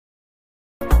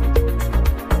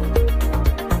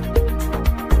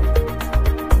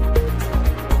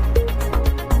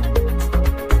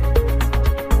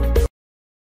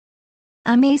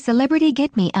I'm a Celebrity,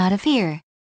 Get Me Out of Here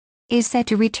is set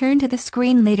to return to the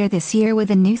screen later this year with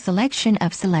a new selection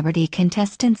of celebrity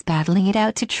contestants battling it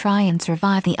out to try and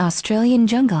survive the Australian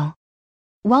jungle.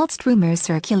 Whilst rumours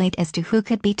circulate as to who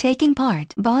could be taking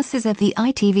part, bosses of the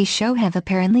ITV show have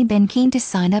apparently been keen to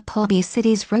sign up Holby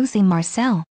City's Rosie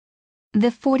Marcel. The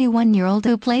 41-year-old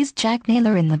who plays Jack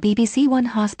Naylor in the BBC One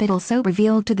hospital so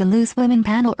revealed to the Loose Women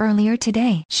panel earlier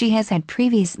today she has had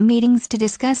previous meetings to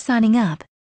discuss signing up.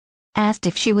 Asked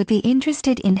if she would be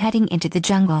interested in heading into the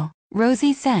jungle,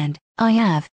 Rosie said, I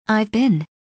have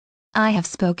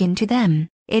spoken to them.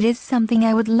 It is something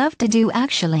I would love to do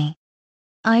actually.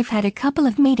 I've had a couple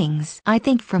of meetings. I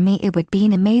think for me it would be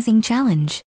an amazing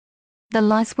challenge. The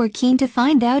Lost were keen to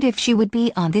find out if she would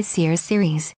be on this year's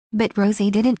series, but Rosie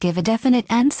didn't give a definite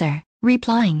answer,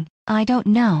 replying, I don't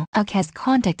know. UK has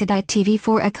contacted ITV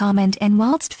for a comment, and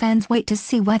whilst fans wait to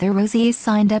see whether Rosie is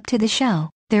signed up to the show,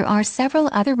 there are several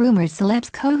other rumored celebs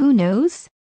who knows?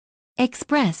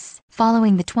 Express,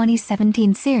 following the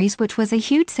 2017 series, which was a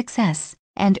huge success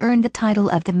and earned the title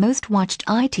of the most watched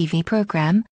ITV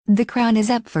program, the crown is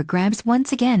up for grabs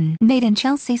once again. Nate and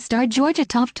Chelsea star Georgia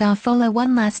Toffolo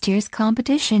won last year's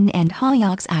competition, and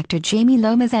Hollyoaks actor Jamie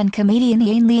Lomas and comedian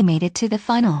Ian Lee made it to the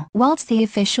final. Whilst the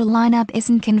official lineup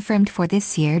isn't confirmed for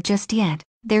this year just yet,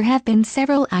 there have been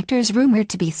several actors rumored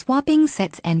to be swapping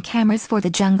sets and cameras for the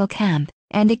jungle camp,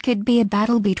 and it could be a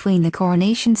battle between the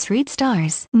Coronation Street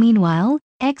stars. Meanwhile,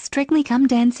 ex-Strictly Come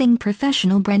Dancing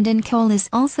professional Brendan Cole is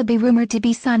also be rumored to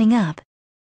be signing up.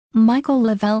 Michael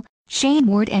Lavelle, Shane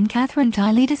Ward and Catherine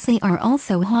Tyldesley are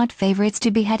also hot favorites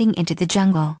to be heading into the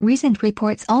jungle. Recent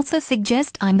reports also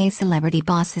suggest I'm a Celebrity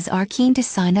bosses are keen to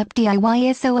sign up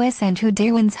TOWIE SOS and Who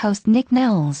Dare Wins host Nick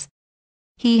Knowles.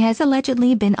 He has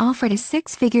allegedly been offered a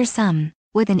six-figure sum,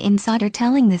 with an insider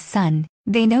telling The Sun,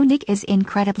 they know Nick is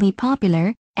incredibly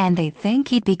popular, and they think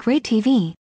he'd be great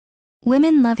TV.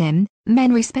 Women love him,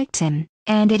 men respect him,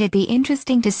 and it'd be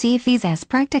interesting to see if he's as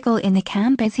practical in the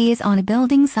camp as he is on a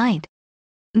building site.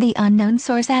 The unknown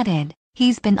source added,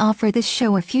 he's been offered this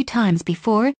show a few times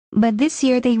before, but this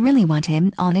year they really want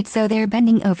him on it, so they're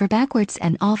bending over backwards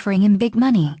and offering him big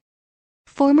money.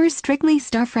 Former Strictly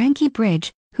star Frankie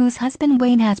Bridge, whose husband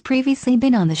Wayne has previously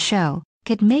been on the show,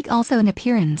 could make also an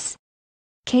appearance.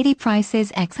 Katie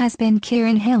Price's ex-husband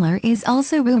Kieran Hiller is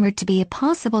also rumored to be a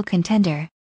possible contender.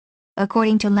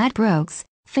 According to Ladbrokes,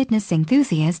 fitness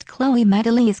enthusiast Chloe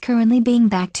Madley is currently being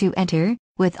backed to enter,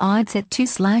 with odds at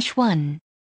 2/1.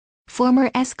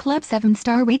 Former S Club 7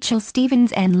 star Rachel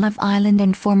Stevens and Love Island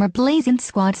and former Blazing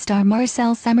Squad star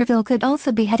Marcel Somerville could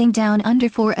also be heading down under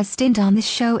for a stint on the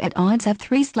show at odds of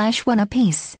 3/1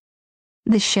 apiece.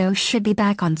 The show should be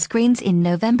back on screens in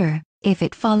November, if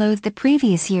it follows the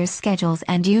previous year's schedules,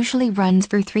 and usually runs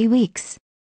for 3 weeks.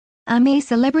 I'm a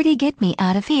Celebrity, Get Me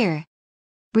Out of Here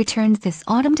returns this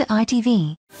autumn to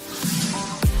ITV.